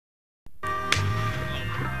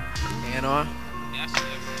A&R. Yes,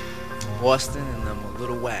 yes. Boston, and I'm a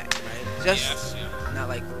little whack, right? Just Yes, yeah. not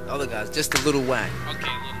like other guys, just a little whack. Okay,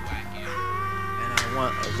 little whack, yeah. And I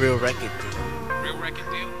want a real record deal. Real record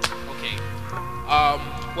deal? Okay.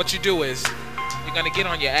 What you do is, you're gonna get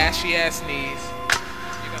on your ashy ass knees.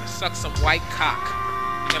 You're gonna suck some white cock.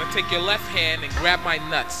 You're gonna take your left hand and grab my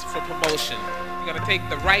nuts for promotion. You're gonna take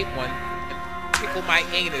the right one and tickle my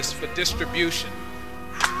anus for distribution.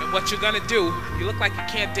 And what you're gonna do, you look like you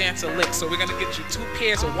can't dance a lick, so we're gonna get you 2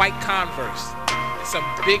 pairs of white Converse and some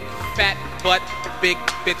big fat butt big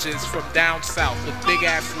bitches from down south with big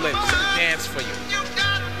ass lips to dance for you.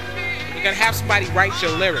 You're gonna have somebody write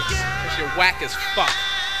your lyrics, cause you're whack as fuck.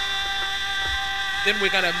 Then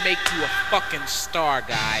we're gonna make you a fucking star,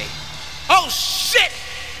 guy. Oh shit!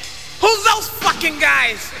 Who's those fucking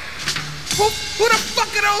guys? Who the fuck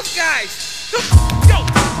are those guys? Yo,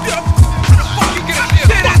 how the fuck you get a deal?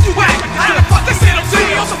 Shit is whack. How the fuck you get a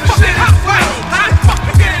deal? Shit is whack. How the fuck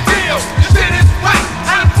you get a deal? Shit is whack.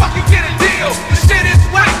 How the fuck you get a deal? Shit is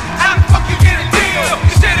whack. How the fuck you get a deal?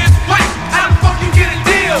 Shit is whack. How the fuck you get a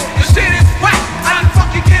deal? Shit is whack. How the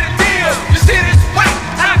fuck you get a deal? Shit is whack.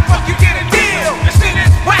 How the fuck you get a deal? Shit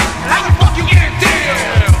is whack. How the fuck you get a deal?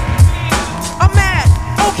 I'm mad,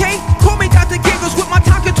 okay? Call me Dr. Giggles with my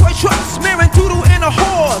Tonka toy truck, smearing doodle in a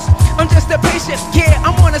horse. I'm just a patient, yeah,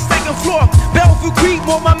 I'm on the 2nd floor. Bellevue Creek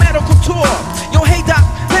on my medical tour. Yo, hey doc,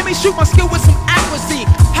 let me shoot my skill with some accuracy.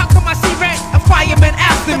 How come I see red? A fireman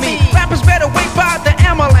after me. Rappers better wait by the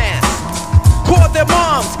ambulance. Call their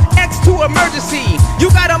moms, X to emergency. You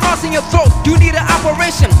got a mouse in your throat, you need an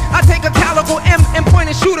operation. I take a caliber M and point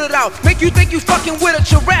and shoot it out. Make you think you fucking with a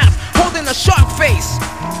giraffe, holding a shark face.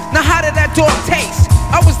 Now how did that dog taste?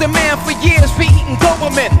 I was the man for years for eating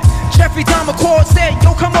Doberman. Jeffrey Dahmer called, said,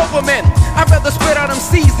 yo, come over, man. I'd rather spit out them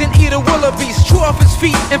seeds than eat a wildebeest. Chew off his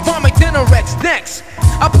feet and vomit dinner Rex. Next,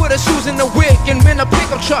 I put his shoes in the wig and in a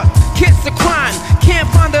pickup truck. Kids are crying, can't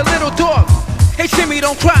find their little dog. Hey Jimmy,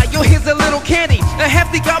 don't cry, yo, here's a little candy. A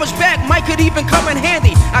hefty garbage bag might could even come in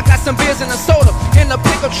handy. I got some beers and a soda in the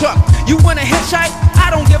pickup truck. You wanna hitchhike?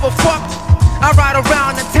 I don't give a fuck. I ride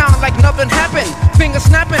around in town like nothing happened. Finger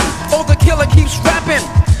snapping, oh the killer keeps rapping.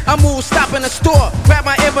 I move, stop in the store, grab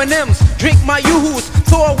my M&Ms, drink my Yoo-Hoos,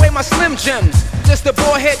 throw away my Slim Jims. Just a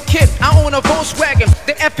boyhead kid, I own a Volkswagen.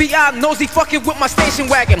 The FBI knows he fucking with my station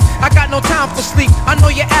wagon. I got no time for sleep, I know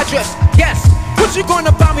your address. Yes, what you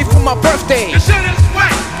gonna buy me for my birthday? Your shit is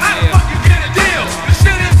whack, how the fuck you get a deal? Your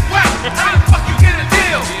shit is whack, how the fuck you get a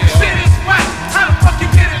deal? Your shit is whack, how the fuck you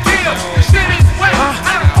get a deal? Your shit is whack,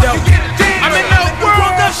 how the fuck you get a deal? I'm in the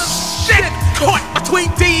world of shit, caught between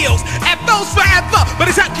deals. Those forever, but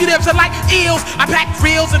executives are like eels. I pack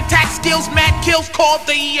reels and tax skills, mad kills, called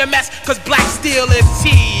the EMS, cause black steel is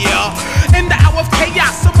here. In the hour of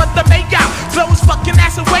chaos, some of the mayor blows fucking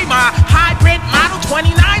ass away. My hybrid model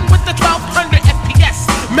 29 with the 1200 FPS.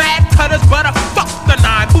 Mad cutters, but I fuck the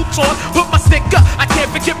 9. Boots on, put my sticker, I can't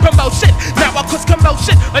forget promotion. Now I cause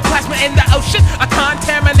commotion, like plasma in the ocean. I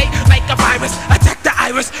contaminate like a virus, attack the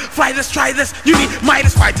iris. Fly this, try this, you need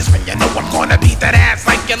Midas. Why this when you know I'm gonna beat that ass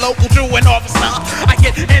like your local truant officer. I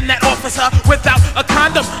get in that officer without a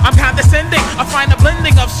condom. I'm condescending, I find a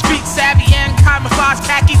blending of street savvy and camouflage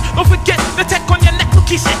khakis. Don't forget the tech on your neck will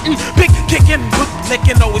keep sitting. Big kicking, boot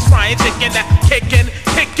licking, always frying chicken. That kicking,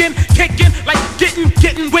 like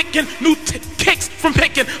getting wicking. New kicks from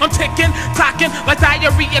picking. I'm ticking, talking like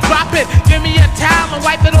diarrhea dropping. Give me a towel and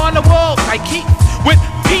wipe it on the wall. Like Keith with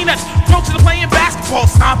peanuts. Go to the playing basketball,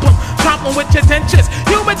 stomp 'em, chomp 'em with your dentures.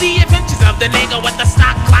 Humor the adventures of the nigga with the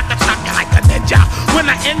stock clock, a shock like a ninja. When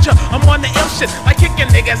I injure, I'm on the ill shit, like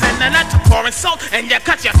kicking niggas in the nuts, pouring salt, and you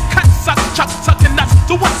cut suck, chuck, sucking nuts.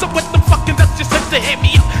 So what's up with the fucking ducks? Just to hit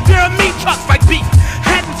me up. There are meat trucks like beef.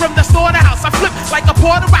 Heading from the slaughterhouse, I flip like a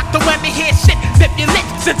porter rock. The when they hear shit, zip your lip.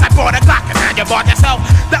 Since I bought a Glock, and now you bought yourself.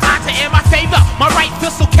 The odds are in my favor. My right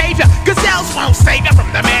fist will cave ya. Gazelles won't save ya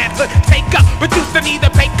from the manhood taker. Reduce the need a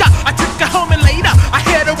baker. I took her home and later I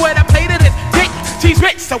hit her with a plate of this dick. She's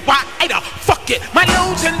rich, so why the fuck it? My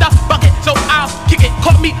load's in the bucket, so I'll kick it.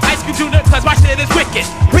 Call me Ice Cream Junior, cause my shit is wicked.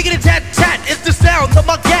 Riggedy tat tat, it's the sound of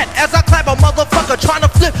my cat. As I clap a motherfucker, trying to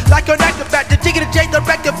flip like an acrobat. The jiggity J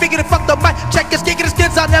director, figure fuck the mic. Check his giggity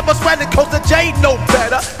skins, I never sweat it, cause the J no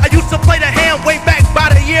better. I used to play the hand way back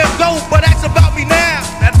about a year ago, but ask about me now.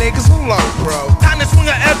 That nigga's so low, bro. Time to swing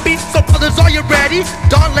a FB, so brothers, are you ready?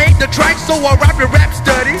 Don laid the track, so I rap your rap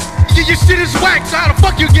study. Your shit is whack, so how the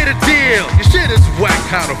fuck you get a deal? Your shit is whack,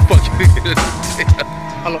 how the fuck you get a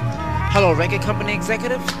deal? Hello, record company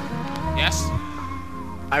executive? Yes?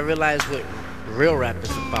 I realize what real rap is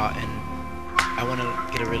about, and I want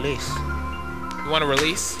to get a release. You want a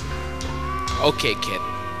release? Okay, kid.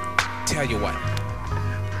 Tell you what,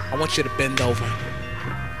 I want you to bend over,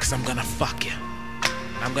 cause I'm gonna fuck you.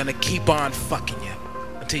 I'm gonna keep on fucking you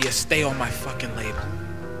until you stay on my fucking label.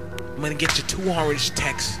 I'm gonna get you 2 orange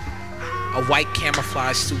texts, a white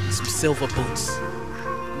camouflage suit, and some silver boots.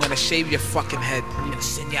 I'm gonna shave your fucking head and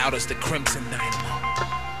send you out as the Crimson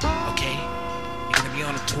Dynamo. Okay? You're gonna be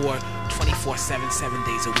on a tour 24/7, 7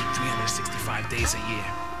 days a week, 365 days a year,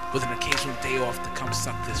 with an occasional day off to come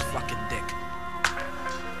suck this fucking dick.